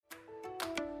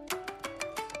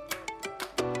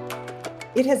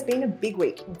It has been a big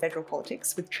week in federal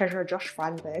politics, with Treasurer Josh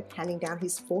Frydenberg handing down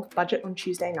his fourth budget on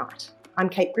Tuesday night. I'm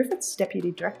Kate Griffiths,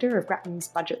 Deputy Director of Grattan's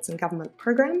Budgets and Government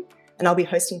Program, and I'll be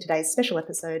hosting today's special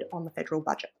episode on the federal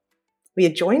budget. We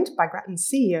are joined by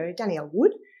Grattan's CEO, Danielle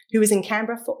Wood, who is in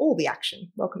Canberra for all the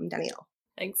action. Welcome, Danielle.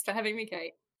 Thanks for having me,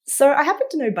 Kate. So I happen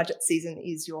to know budget season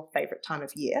is your favourite time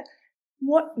of year.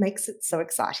 What makes it so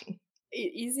exciting?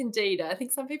 It is indeed. I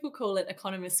think some people call it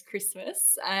Economist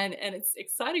Christmas, and it's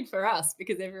exciting for us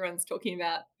because everyone's talking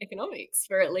about economics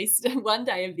for at least one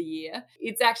day of the year.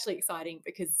 It's actually exciting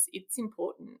because it's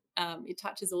important. It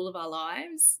touches all of our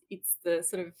lives. It's the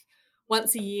sort of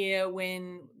once a year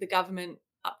when the government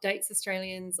updates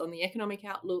Australians on the economic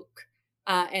outlook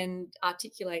and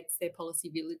articulates their policy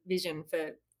vision for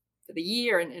the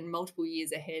year and multiple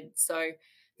years ahead. So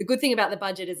the good thing about the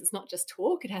budget is it's not just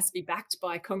talk. It has to be backed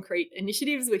by concrete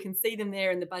initiatives. We can see them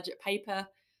there in the budget paper.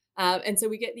 And so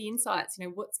we get the insights,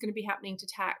 what's going to be happening to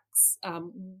tax?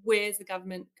 Where's the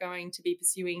government going to be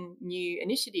pursuing new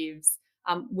initiatives?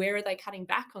 Where are they cutting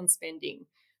back on spending?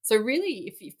 So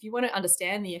really, if you want to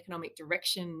understand the economic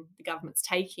direction the government's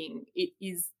taking, it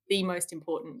is the most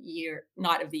important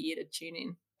night of the year to tune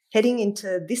in. Heading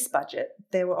into this budget,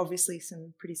 there were obviously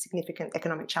some pretty significant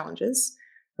economic challenges.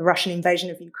 The Russian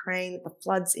invasion of Ukraine, the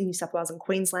floods in New South Wales and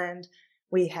Queensland.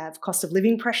 We have cost of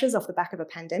living pressures off the back of a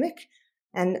pandemic,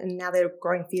 and now there are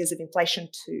growing fears of inflation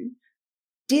too.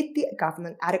 Did the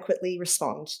government adequately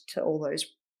respond to all those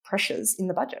pressures in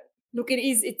the budget? Look,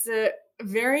 it's a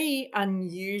very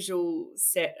unusual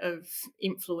set of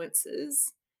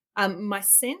influences. My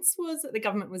sense was that the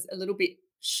government was a little bit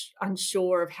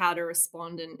unsure of how to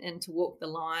respond and to walk the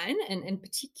line, and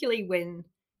particularly when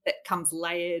that comes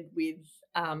layered with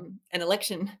an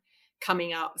election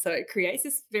coming up. So it creates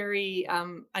this very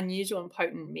unusual and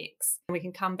potent mix. And we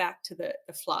can come back to the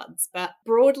floods. But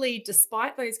broadly,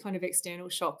 despite those kind of external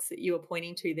shocks that you were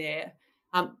pointing to there,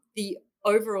 the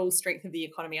overall strength of the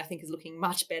economy, I think, is looking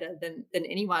much better than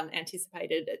anyone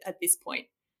anticipated at this point.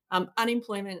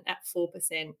 Unemployment at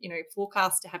 4%,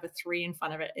 forecast to have a 3 in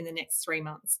front of it in the next 3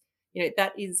 months.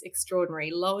 That is extraordinary,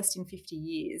 lowest in 50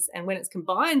 years. And when it's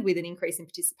combined with an increase in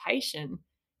participation,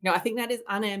 I think that is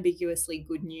unambiguously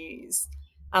good news.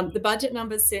 The budget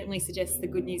numbers certainly suggest the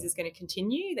good news is going to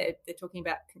continue. They're talking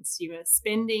about consumer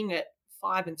spending at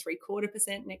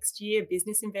 5.75% next year,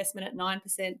 business investment at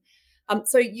 9%.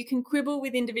 So you can quibble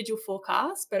with individual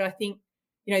forecasts, but I think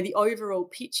the overall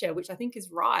picture, which I think is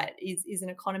right, is an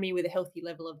economy with a healthy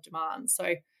level of demand.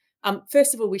 So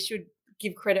first of all, we should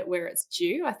give credit where it's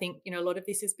due. I think a lot of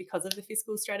this is because of the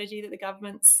fiscal strategy that the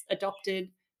government's adopted,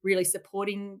 really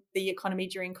supporting the economy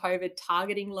during COVID,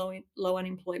 targeting low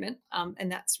unemployment,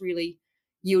 and that's really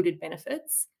yielded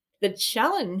benefits. The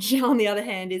challenge, on the other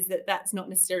hand, is that that's not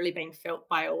necessarily being felt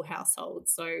by all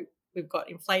households. So we've got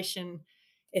inflation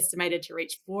estimated to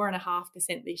reach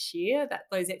 4.5% this year. That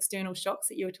those external shocks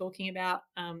that you were talking about,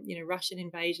 Russian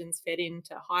invasions fed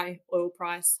into high oil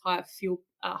price,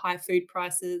 higher food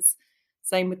prices.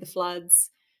 Same with the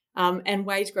floods. And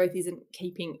wage growth isn't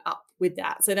keeping up with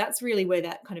that. So that's really where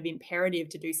that kind of imperative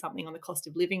to do something on the cost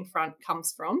of living front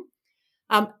comes from.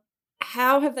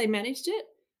 How have they managed it?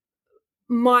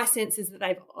 My sense is that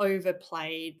they've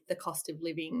overplayed the cost of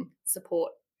living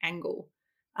support angle.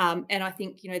 And I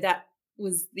think, that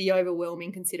was the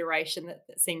overwhelming consideration that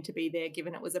seemed to be there,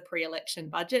 given it was a pre-election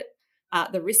budget.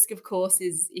 The risk, of course,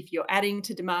 is if you're adding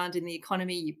to demand in the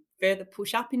economy, you further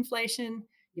push up inflation.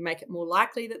 You make it more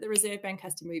likely that the Reserve Bank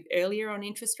has to move earlier on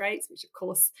interest rates, which of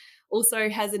course also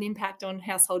has an impact on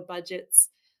household budgets.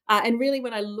 And really,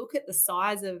 when I look at the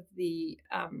size of when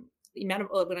I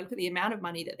look at the amount of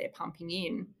money that they're pumping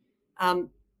in,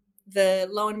 the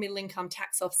low and middle income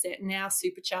tax offset now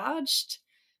supercharged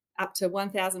up to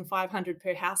 $1,500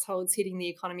 per households hitting the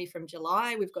economy from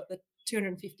July. We've got the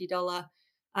 $250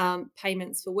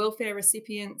 payments for welfare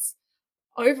recipients.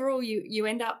 Overall, you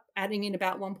end up adding in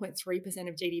about 1.3%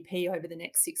 of GDP over the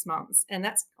next 6 months. And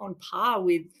that's on par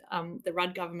with the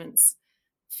Rudd government's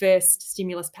first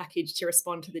stimulus package to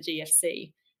respond to the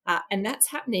GFC. And that's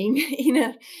happening in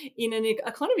an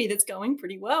economy that's going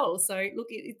pretty well. So look,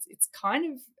 it's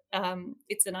kind of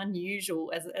it's an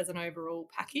unusual as an overall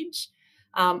package.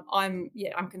 I'm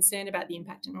concerned about the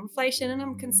impact on inflation, and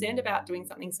I'm concerned about doing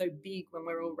something so big when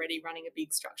we're already running a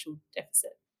big structural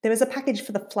deficit. There was a package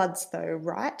for the floods though,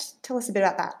 right? Tell us a bit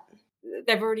about that.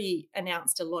 They've already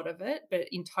announced a lot of it, but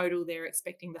in total they're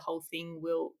expecting the whole thing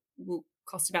will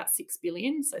cost about $6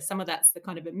 billion. So some of that's the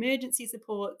kind of emergency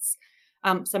supports,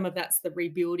 some of that's the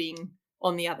rebuilding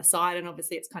on the other side, and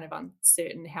obviously it's kind of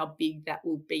uncertain how big that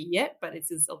will be yet, but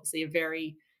this is obviously a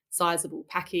very sizable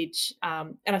package.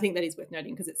 And I think that is worth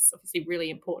noting because it's obviously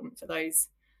really important for those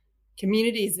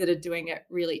communities that are doing it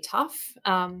really tough.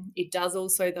 It does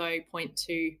also, though, point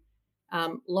to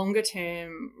longer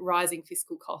term rising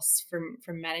fiscal costs from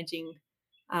managing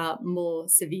more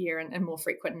severe and more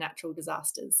frequent natural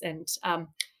disasters. And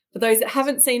for those that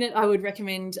haven't seen it, I would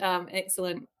recommend an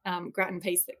excellent Grattan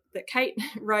piece that Kate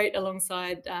wrote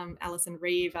alongside Alison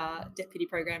Reeve, our Deputy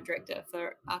Program Director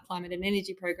for our Climate and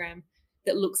Energy Program,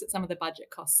 that looks at some of the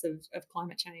budget costs of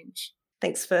climate change.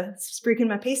 Thanks for spruiking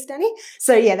my piece, Danny.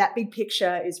 So yeah, that big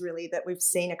picture is really that we've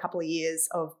seen a couple of years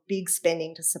of big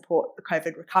spending to support the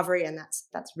COVID recovery, and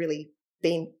that's really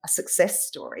been a success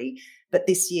story. But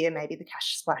this year, maybe the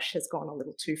cash splash has gone a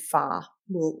little too far.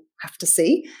 We'll have to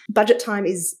see. Budget time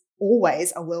is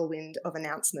always a whirlwind of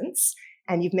announcements,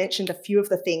 and you've mentioned a few of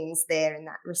the things there in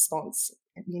that response,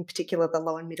 in particular the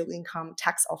low and middle income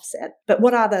tax offset. But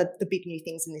what are the big new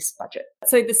things in this budget?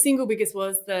 So the single biggest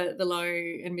was the low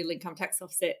and middle income tax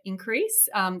offset increase.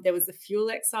 There was the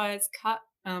fuel excise cut,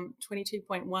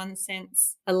 22.1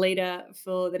 cents a litre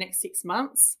for the next 6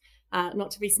 months.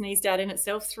 Not to be sneezed at in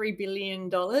itself, $3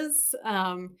 billion,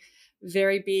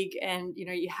 very big. And,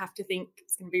 you have to think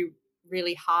it's going to be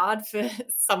really hard for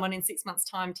someone in 6 months'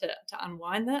 time to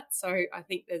unwind that. So I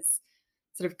think there's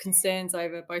sort of concerns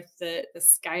over both the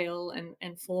scale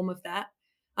and form of that.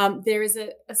 There is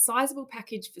a sizable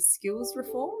package for skills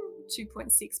reform,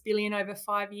 $2.6 billion over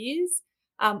 5 years.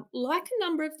 Like a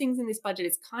number of things in this budget,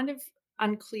 it's kind of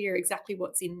unclear exactly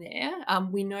what's in there.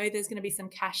 We know there's going to be some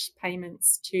cash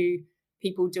payments to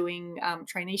people doing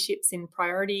traineeships in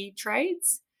priority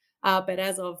trades. But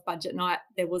as of budget night,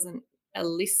 there wasn't a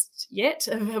list yet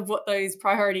of what those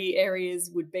priority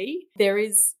areas would be. There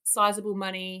is sizable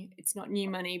money. It's not new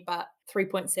money, but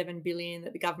 $3.7 billion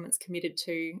that the government's committed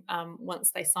to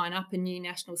once they sign up a new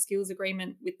national skills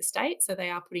agreement with the state. So they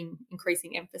are putting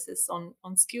increasing emphasis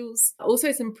on skills.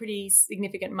 Also some pretty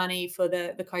significant money for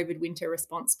the COVID winter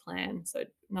response plan. So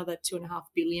another $2.5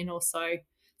 billion or so.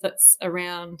 That's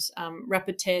around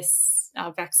rapid tests,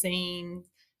 vaccine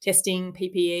testing,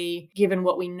 PPE, given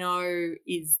what we know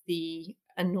is the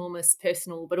enormous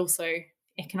personal but also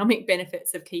economic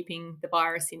benefits of keeping the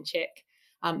virus in check.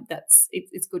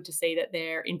 It's good to see that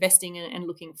they're investing and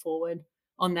looking forward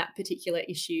on that particular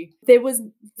issue. There was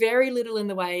very little in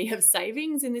the way of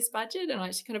savings in this budget, and I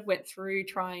just kind of went through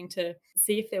trying to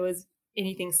see if there was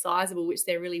anything sizable, which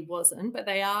there really wasn't, but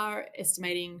they are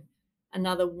estimating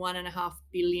another $1.5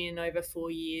 billion over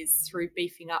 4 years through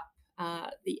beefing up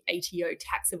the ATO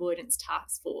tax avoidance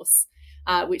task force,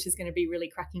 which is going to be really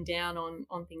cracking down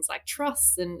on things like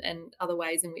trusts and other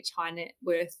ways in which high net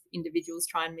worth individuals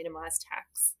try and minimise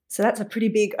tax. So that's a pretty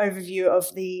big overview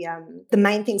of the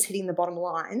main things hitting the bottom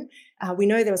line. We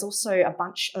know there was also a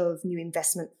bunch of new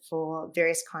investment for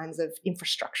various kinds of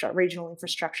infrastructure, regional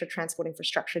infrastructure, transport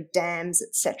infrastructure, dams,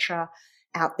 etc.,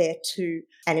 out there too.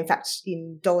 And in fact,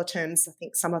 in dollar terms, I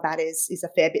think some of that is a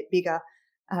fair bit bigger.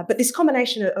 But this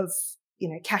combination of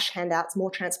cash handouts,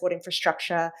 more transport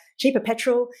infrastructure, cheaper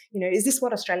petrol, is this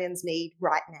what Australians need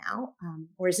right now?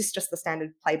 Or is this just the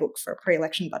standard playbook for a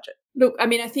pre-election budget? Look, I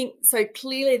mean, I think so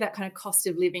clearly that kind of cost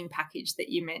of living package that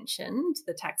you mentioned,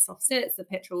 the tax offsets, the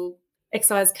petrol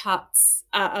excise cuts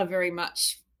are very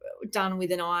much done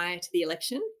with an eye to the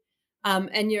election.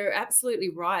 And you're absolutely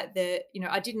right that,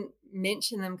 I didn't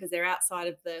mention them because they're outside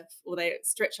of or they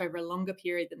stretch over a longer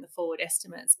period than the forward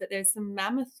estimates, but there's some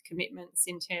mammoth commitments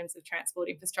in terms of transport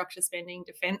infrastructure spending,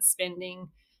 defence spending,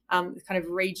 the kind of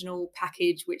regional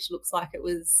package, which looks like it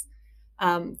was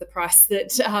the price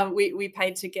that we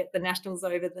paid to get the Nationals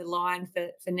over the line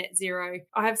for net zero.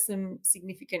 I have some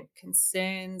significant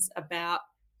concerns about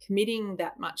committing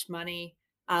that much money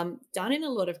done in a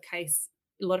lot of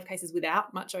cases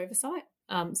without much oversight.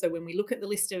 So when we look at the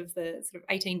list of the sort of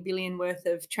 18 billion worth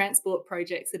of transport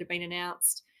projects that have been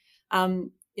announced,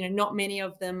 not many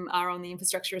of them are on the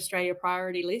Infrastructure Australia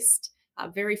priority list.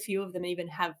 Very few of them even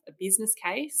have a business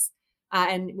case.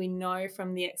 And we know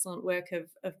from the excellent work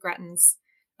of Grattan's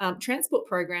transport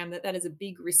program that is a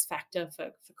big risk factor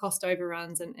for cost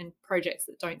overruns and projects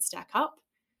that don't stack up.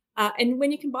 And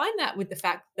when you combine that with the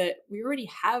fact that we already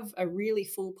have a really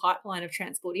full pipeline of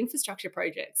transport infrastructure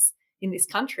projects in this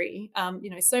country,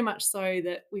 so much so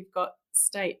that we've got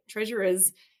state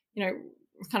treasurers,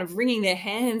 kind of wringing their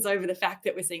hands over the fact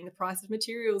that we're seeing the price of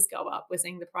materials go up, we're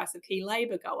seeing the price of key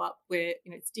labour go up, where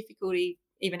it's difficulty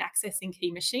even accessing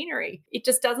key machinery. It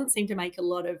just doesn't seem to make a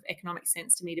lot of economic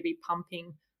sense to me to be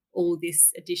pumping all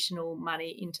this additional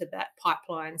money into that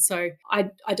pipeline. So I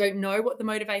don't know what the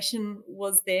motivation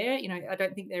was there. I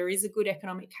don't think there is a good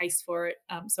economic case for it.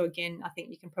 So again, I think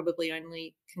you can probably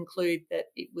only conclude that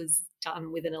it was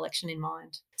done with an election in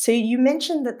mind. So you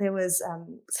mentioned that there was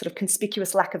sort of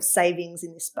conspicuous lack of savings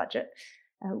in this budget.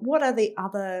 What are the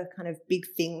other kind of big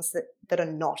things that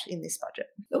are not in this budget?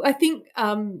 Look, I think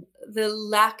the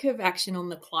lack of action on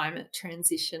the climate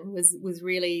transition was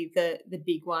really the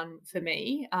big one for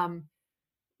me.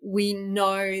 We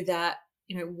know that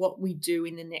what we do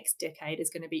in the next decade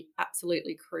is going to be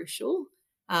absolutely crucial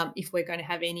if we're going to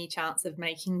have any chance of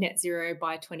making net zero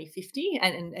by 2050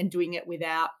 and doing it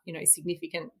without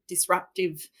significant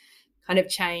disruptive kind of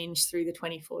change through the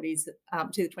 2040s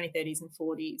to the 2030s and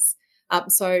 40s.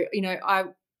 So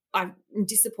I'm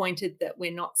disappointed that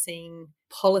we're not seeing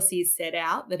policies set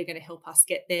out that are going to help us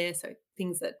get there. So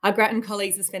things that our Grattan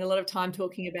colleagues have spent a lot of time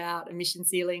talking about, emission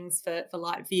ceilings for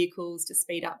light vehicles to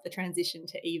speed up the transition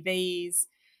to EVs,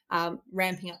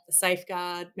 ramping up the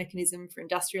safeguard mechanism for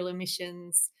industrial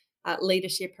emissions,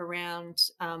 leadership around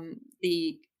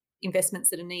the investments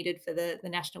that are needed for the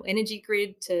national energy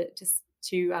grid to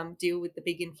deal with the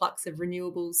big influx of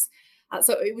renewables.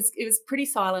 So it was pretty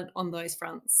silent on those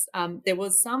fronts. There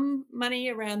was some money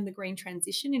around the green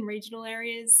transition in regional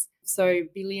areas, so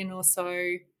 $1 billion or so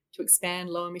to expand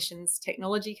low emissions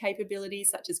technology capabilities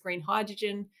such as green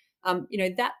hydrogen.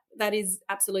 That is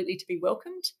absolutely to be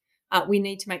welcomed. We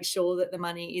need to make sure that the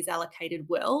money is allocated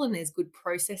well and there's good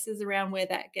processes around where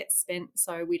that gets spent,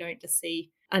 so we don't just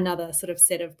see another sort of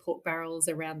set of pork barrels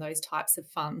around those types of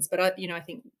funds. But I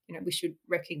think we should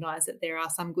recognise that there are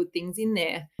some good things in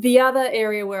there. The other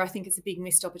area where I think it's a big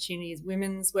missed opportunity is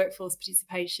women's workforce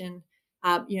participation.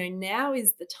 Now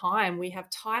is the time. We have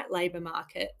tight labour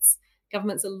markets.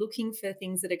 Governments are looking for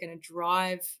things that are going to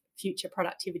drive future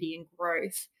productivity and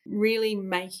growth, really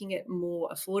making it more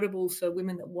affordable for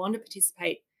women that want to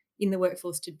participate in the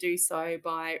workforce to do so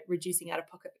by reducing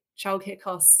out-of-pocket childcare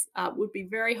costs would be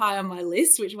very high on my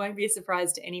list, which won't be a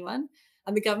surprise to anyone.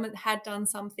 And the government had done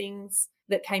some things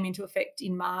that came into effect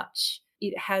in March.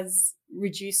 It has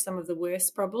reduced some of the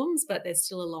worst problems, but there's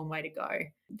still a long way to go.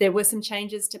 There were some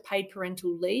changes to paid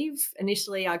parental leave.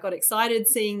 Initially, I got excited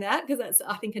seeing that because that's,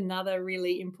 I think, another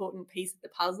really important piece of the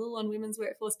puzzle on women's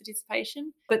workforce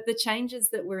participation. But the changes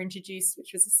that were introduced,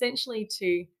 which was essentially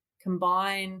to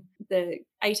combine the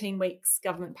 18 weeks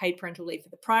government paid parental leave for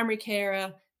the primary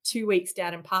carer, 2 weeks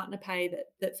dad and partner pay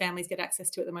that families get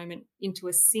access to at the moment, into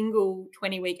a single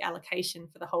 20-week allocation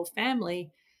for the whole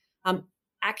family,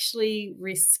 actually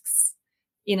risks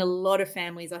in a lot of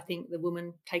families, I think, the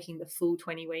woman taking the full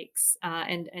 20 weeks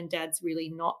and dad's really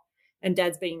not, and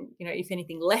dad's being, if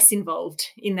anything, less involved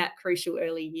in that crucial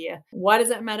early year. Why does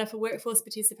that matter for workforce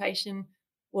participation?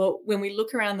 Well, when we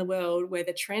look around the world where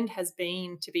the trend has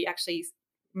been to be actually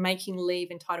making leave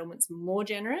entitlements more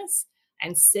generous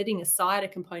and setting aside a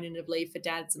component of leave for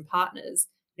dads and partners,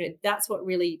 that's what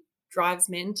really drives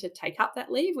men to take up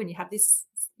that leave. When you have this,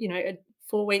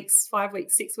 4 weeks, 5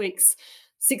 weeks, 6 weeks,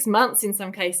 6 months in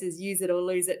some cases, use it or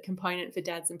lose it component for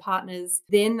dads and partners,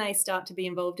 then they start to be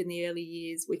involved in the early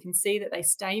years. We can see that they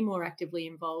stay more actively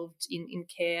involved in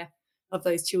care of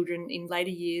those children in later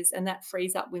years, and that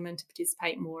frees up women to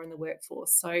participate more in the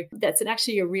workforce. So that's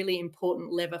actually a really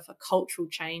important lever for cultural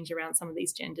change around some of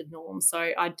these gendered norms.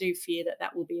 So I do fear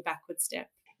that will be a backward step.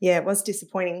 Yeah, it was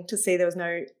disappointing to see there was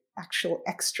no actual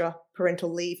extra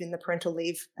parental leave in the parental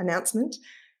leave announcement.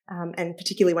 And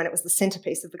particularly when it was the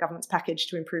centrepiece of the government's package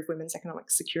to improve women's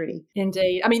economic security.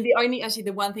 Indeed. I mean,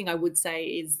 the one thing I would say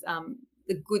is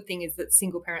the good thing is that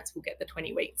single parents will get the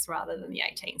 20 weeks rather than the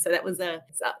 18. So that was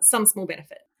some small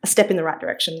benefit. A step in the right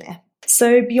direction there.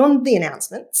 So beyond the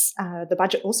announcements, the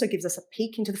budget also gives us a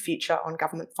peek into the future on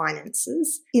government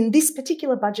finances. In this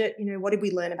particular budget, what did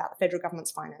we learn about the federal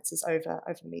government's finances over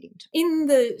the medium term? In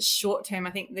the short term,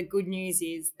 I think the good news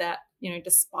is that,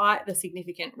 despite the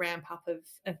significant ramp up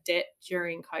of debt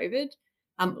during COVID,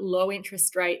 low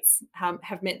interest rates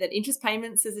have meant that interest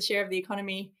payments as a share of the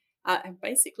economy have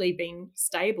basically been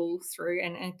stable through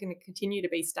and going to continue to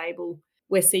be stable.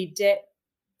 We see debt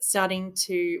starting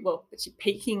to,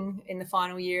 peaking in the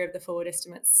final year of the forward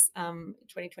estimates,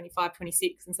 2025,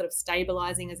 26, and sort of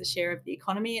stabilising as a share of the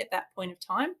economy at that point of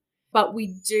time. But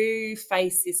we do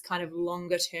face this kind of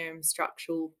longer term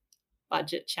structural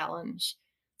budget challenge.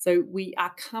 So we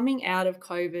are coming out of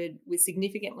COVID with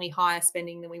significantly higher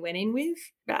spending than we went in with,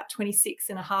 about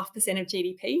 26.5% of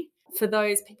GDP. For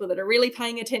those people that are really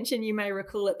paying attention, you may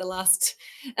recall at the last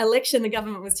election, the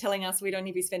government was telling us we'd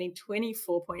only be spending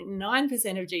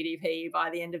 24.9% of GDP by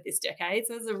the end of this decade.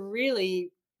 So it's a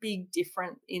really big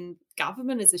difference in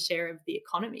government as a share of the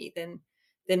economy than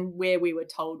where we were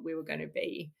told we were going to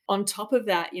be. On top of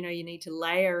that, you need to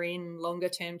layer in longer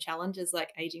term challenges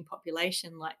like aging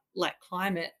population, like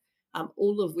climate,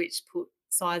 all of which put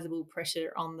sizable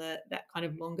pressure on that kind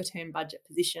of longer term budget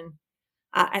position.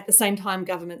 At the same time,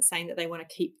 government's saying that they want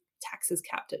to keep taxes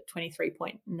capped at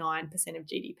 23.9% of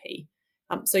GDP.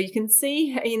 So you can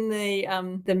see in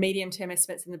the medium-term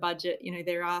estimates in the budget,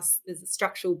 there's a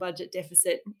structural budget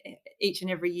deficit each and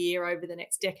every year over the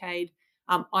next decade.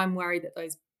 I'm worried that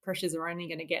those pressures are only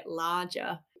going to get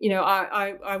larger.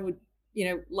 I would,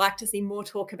 like to see more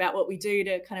talk about what we do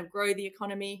to kind of grow the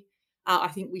economy. I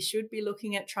think we should be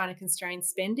looking at trying to constrain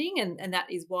spending, and that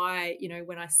is why,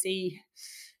 when I see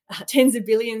tens of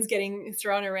billions getting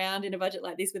thrown around in a budget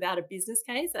like this without a business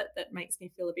case, that makes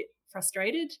me feel a bit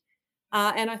frustrated.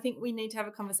 And I think we need to have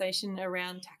a conversation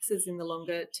around taxes in the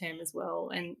longer term as well.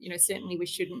 And, certainly we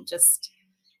shouldn't just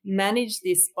manage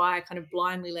this by kind of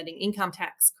blindly letting income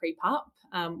tax creep up.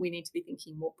 We need to be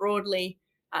thinking more broadly.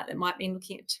 It might mean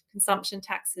looking at consumption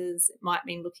taxes. It might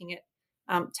mean looking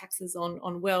at taxes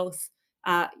on wealth.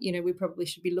 We probably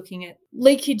should be looking at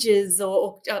leakages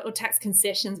or tax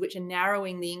concessions which are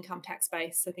narrowing the income tax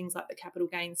base. So things like the capital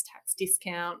gains tax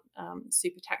discount,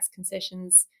 super tax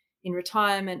concessions in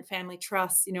retirement, family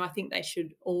trusts. I think they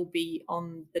should all be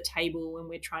on the table when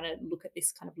we're trying to look at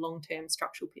this kind of long-term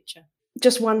structural picture.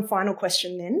 Just one final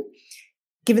question then.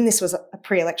 Given this was a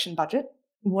pre-election budget,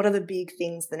 what are the big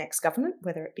things the next government,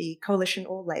 whether it be coalition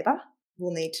or Labor,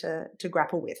 will need to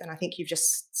grapple with? And I think you've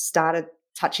just started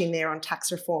touching there on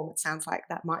tax reform. It sounds like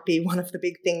that might be one of the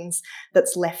big things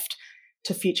that's left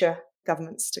to future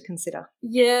governments to consider.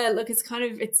 Yeah, look,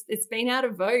 it's been out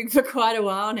of vogue for quite a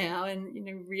while now, and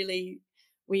really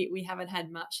we haven't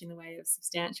had much in the way of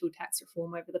substantial tax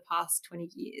reform over the past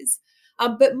 20 years.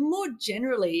 But more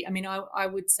generally, I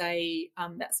would say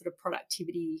that sort of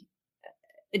productivity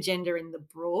agenda in the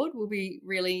broad will be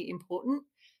really important,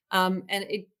 and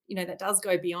it that does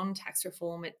go beyond tax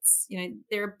reform. It's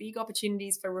there are big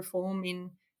opportunities for reform in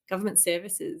government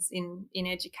services, in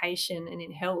education and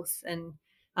in health. And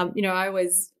I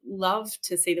always love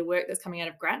to see the work that's coming out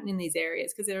of Grattan in these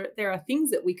areas, because there are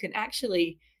things that we can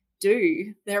actually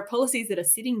do. There are policies that are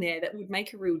sitting there that would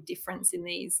make a real difference in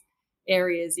these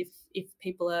areas if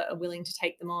people are willing to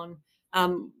take them on.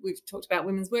 We've talked about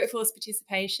women's workforce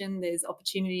participation. There's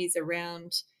opportunities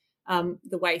around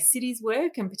the way cities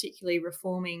work, and particularly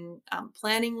reforming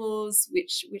planning laws,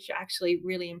 which are actually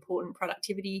really important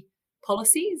productivity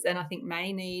policies, and I think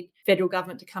may need federal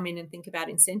government to come in and think about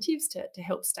incentives to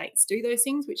help states do those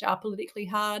things, which are politically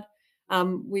hard.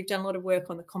 We've done a lot of work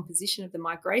on the composition of the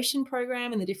migration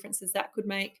program and the differences that could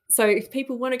make. So if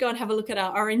people want to go and have a look at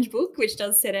our Orange Book, which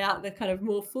does set out the kind of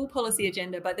more full policy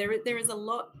agenda, but there is a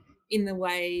lot in the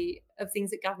way of things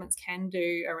that governments can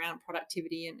do around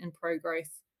productivity and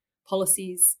pro-growth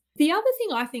policies. The other thing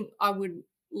I think I would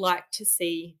like to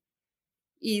see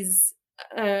is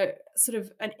sort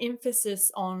of an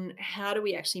emphasis on how do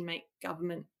we actually make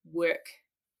government work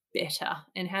better,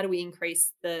 and how do we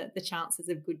increase the chances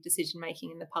of good decision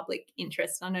making in the public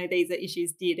interest. I know these are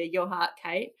issues dear to your heart,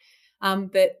 Kate,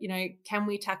 but can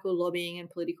we tackle lobbying and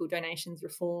political donations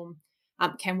reform?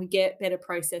 Can we get better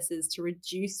processes to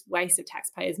reduce waste of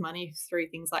taxpayers' money through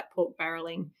things like pork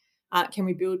barrelling? Can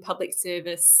we build public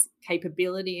service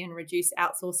capability and reduce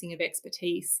outsourcing of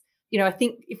expertise? I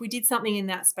think if we did something in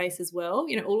that space as well,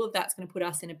 all of that's going to put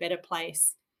us in a better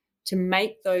place to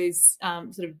make those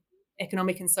sort of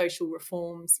economic and social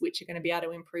reforms which are going to be able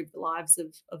to improve the lives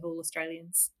of all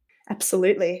Australians.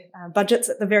 Absolutely. Budgets,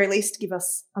 at the very least, give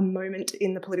us a moment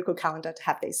in the political calendar to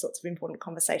have these sorts of important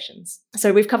conversations.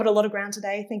 So we've covered a lot of ground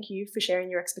today. Thank you for sharing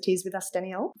your expertise with us,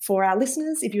 Danielle. For our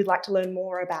listeners, if you'd like to learn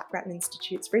more about Grattan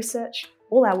Institute's research,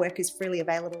 all our work is freely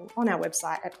available on our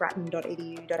website at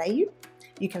grattan.edu.au.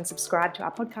 You can subscribe to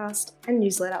our podcast and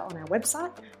newsletter on our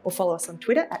website, or follow us on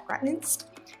Twitter at GrattanInst,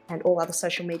 and all other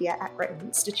social media at Grattan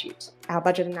Institute. Our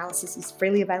budget analysis is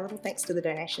freely available thanks to the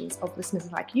donations of listeners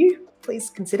like you.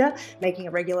 Please consider making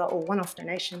a regular or one-off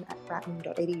donation at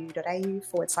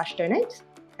grattan.edu.au/donate.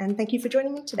 And thank you for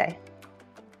joining me today.